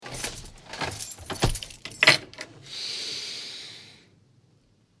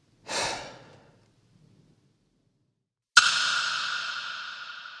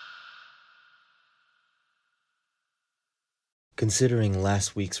Considering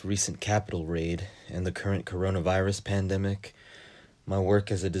last week's recent Capitol raid and the current coronavirus pandemic, my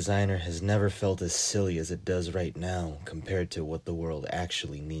work as a designer has never felt as silly as it does right now compared to what the world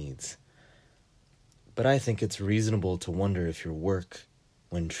actually needs. But I think it's reasonable to wonder if your work,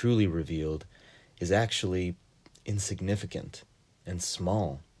 when truly revealed, is actually insignificant and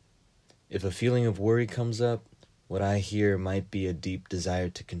small. If a feeling of worry comes up, what I hear might be a deep desire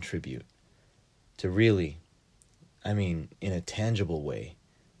to contribute. To really, in a tangible way,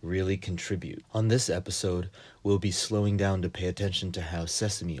 really contribute. On this episode, we'll be slowing down to pay attention to how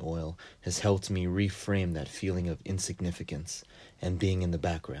sesame oil has helped me reframe that feeling of insignificance and being in the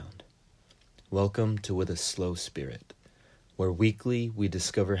background. Welcome to With a Slow Spirit, where weekly we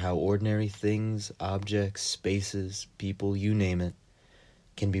discover how ordinary things, objects, spaces, people, you name it,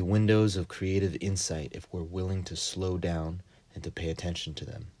 can be windows of creative insight if we're willing to slow down and to pay attention to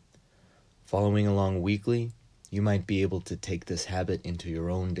them. Following along weekly, you might be able to take this habit into your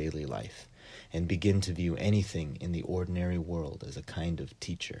own daily life and begin to view anything in the ordinary world as a kind of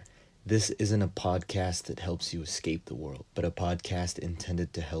teacher. This isn't a podcast that helps you escape the world, but a podcast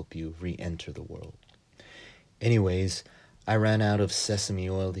intended to help you re-enter the world. Anyways, I ran out of sesame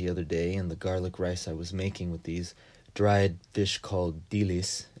oil the other day, and the garlic rice I was making with these dried fish called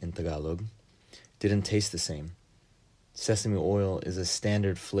dilis in Tagalog didn't taste the same. Sesame oil is a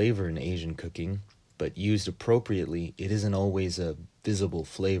standard flavor in Asian cooking, but used appropriately, it isn't always a visible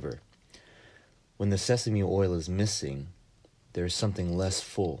flavor. When the sesame oil is missing, there's something less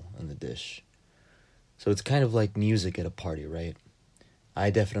full in the dish. So it's kind of like music at a party, right?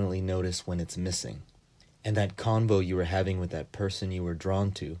 I definitely notice when it's missing. And that convo you were having with that person you were drawn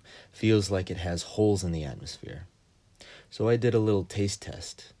to feels like it has holes in the atmosphere. So I did a little taste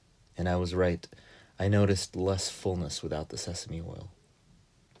test, and I was right. I noticed less fullness without the sesame oil.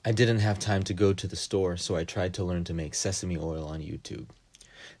 I didn't have time to go to the store, so I tried to learn to make sesame oil on YouTube.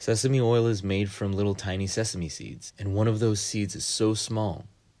 Sesame oil is made from little tiny sesame seeds, and one of those seeds is so small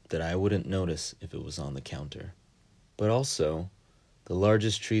that I wouldn't notice if it was on the counter. But also, the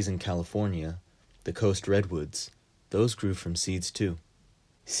largest trees in California, the coast redwoods, those grew from seeds too.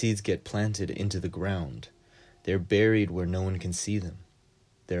 Seeds get planted into the ground. They're buried where no one can see them.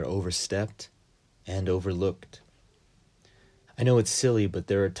 They're overstepped and overlooked. I know it's silly, but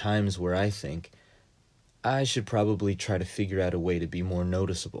there are times where I think I should probably try to figure out a way to be more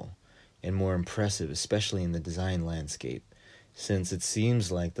noticeable and more impressive, especially in the design landscape, since it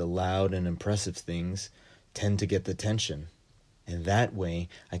seems like the loud and impressive things tend to get the attention, and that way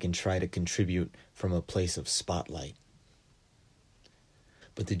I can try to contribute from a place of spotlight.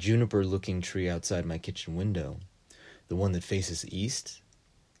 But the juniper-looking tree outside my kitchen window, the one that faces east,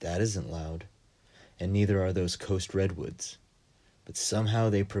 that isn't loud, and neither are those coast redwoods. But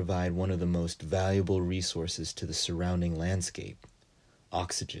somehow they provide one of the most valuable resources to the surrounding landscape: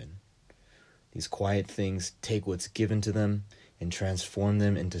 oxygen. These quiet things take what's given to them and transform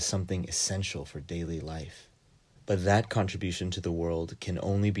them into something essential for daily life. But that contribution to the world can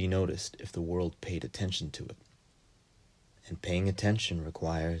only be noticed if the world paid attention to it. And paying attention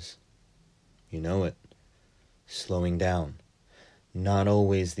requires, slowing down. Not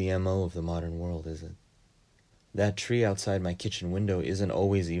always the MO of the modern world, is it? That tree outside my kitchen window isn't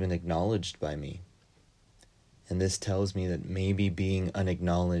always even acknowledged by me. And this tells me that maybe being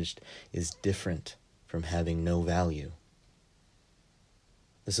unacknowledged is different from having no value.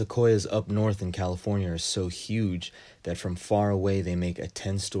 The sequoias up north in California are so huge that from far away they make a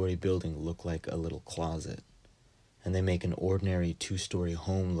 10-story building look like a little closet. And they make an ordinary 2-story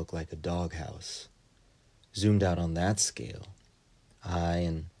home look like a doghouse. Zoomed out on that scale, I,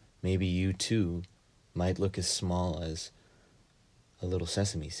 and maybe you too, might look as small as a little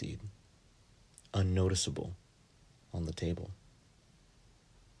sesame seed, unnoticeable on the table.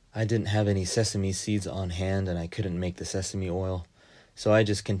 I didn't have any sesame seeds on hand, and I couldn't make the sesame oil, so I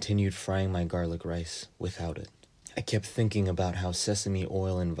just continued frying my garlic rice without it. I kept thinking about how sesame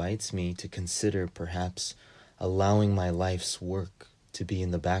oil invites me to consider perhaps allowing my life's work to be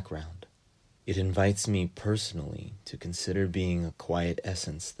in the background. It invites me personally to consider being a quiet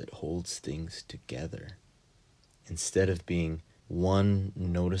essence that holds things together, instead of being one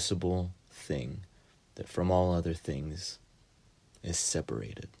noticeable thing that from all other things is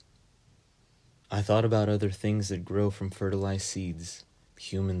separated. I thought about other things that grow from fertilized seeds.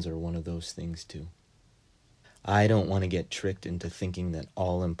 Humans are one of those things too. I don't want to get tricked into thinking that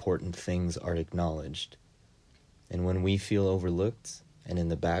all important things are acknowledged. And when we feel overlooked and in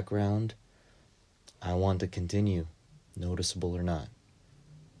the background, I want to continue, noticeable or not.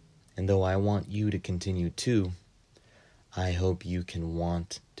 And though I want you to continue too, I hope you can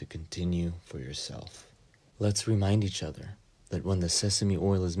want to continue for yourself. Let's remind each other that when the sesame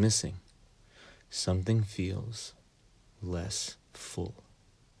oil is missing, something feels less full.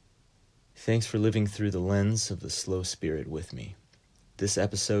 Thanks for living through the lens of the slow spirit with me. This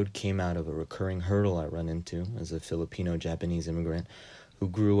episode came out of a recurring hurdle I run into as a Filipino-Japanese immigrant who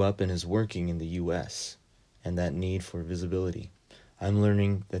grew up and is working in the U.S., and that need for visibility. I'm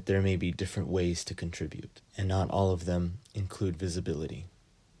learning that there may be different ways to contribute, and not all of them include visibility.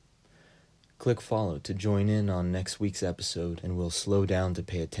 Click follow to join in on next week's episode, and we'll slow down to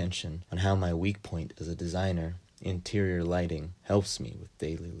pay attention on how my weak point as a designer, interior lighting, helps me with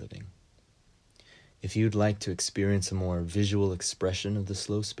daily living. If you'd like to experience a more visual expression of the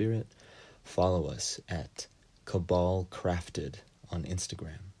slow spirit, follow us at Cabal Crafted on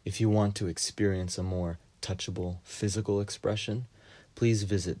Instagram. If you want to experience a more touchable physical expression, please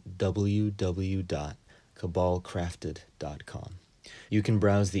visit www.cabalcrafted.com. You can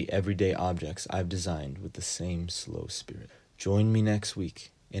browse the everyday objects I've designed with the same slow spirit. Join me next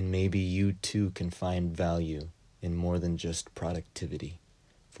week, and maybe you too can find value in more than just productivity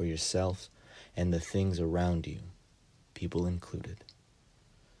for yourself and the things around you, people included.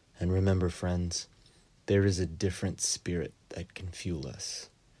 And remember, friends, there is a different spirit that can fuel us,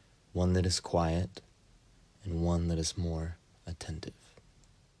 one that is quiet and one that is more attentive.